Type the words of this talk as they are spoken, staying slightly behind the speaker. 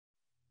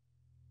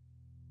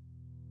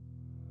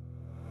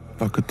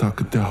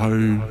Whakataka te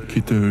hau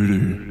ki te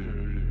uru.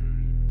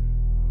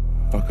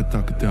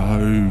 Whakataka te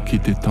hau ki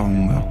te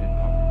taonga.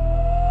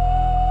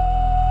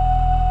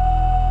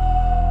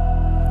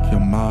 Kia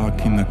mā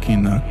kina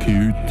kina ki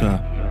uta.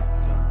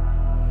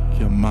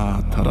 Kia mā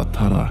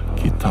taratara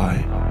ki tai.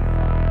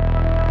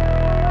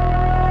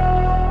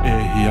 E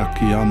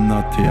hiaki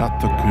ana te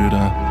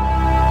atakura,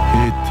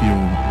 he tio.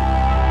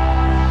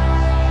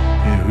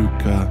 He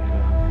huka,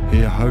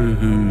 he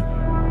hauhu,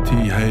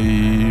 ti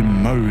hei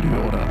mauri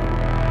ora.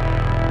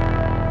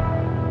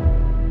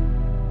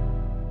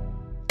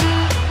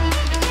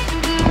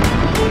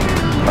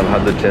 I've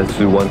had the chance to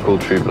do one cool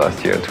trip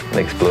last year to an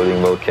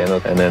exploding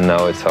volcano, and then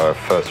now it's our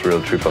first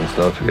real trip on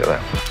snow together.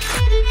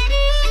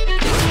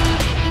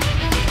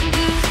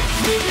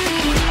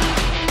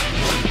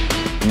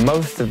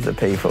 Most of the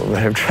people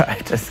that have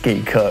tried to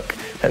ski cook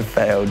have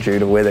failed due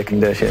to weather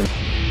conditions.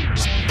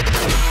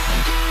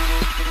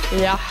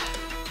 Yeah,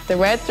 the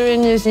weather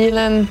in New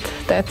Zealand,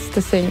 that's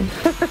the thing.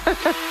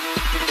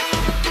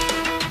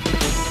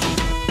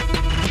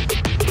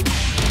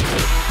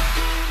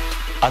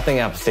 I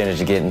think our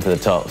percentage of getting to the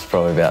top is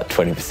probably about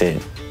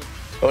 20%,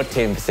 or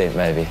 10%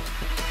 maybe.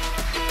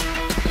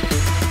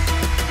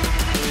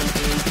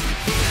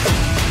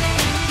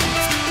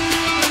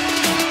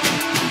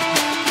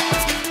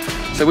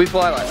 So we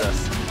fly like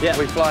this? Yeah.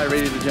 We fly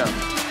ready to jump.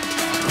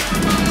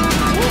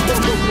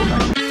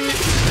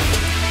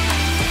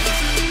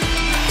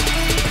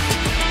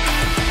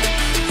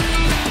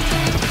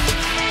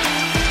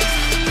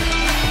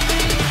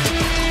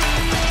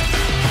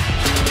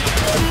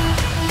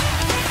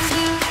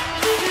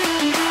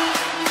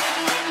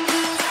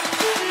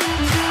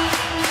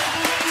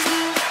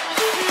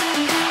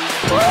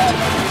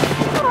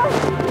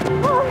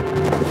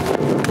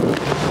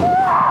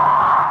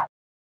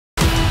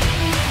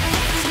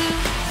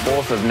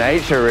 Force of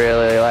nature,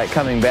 really, like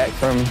coming back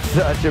from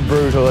such a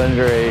brutal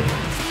injury.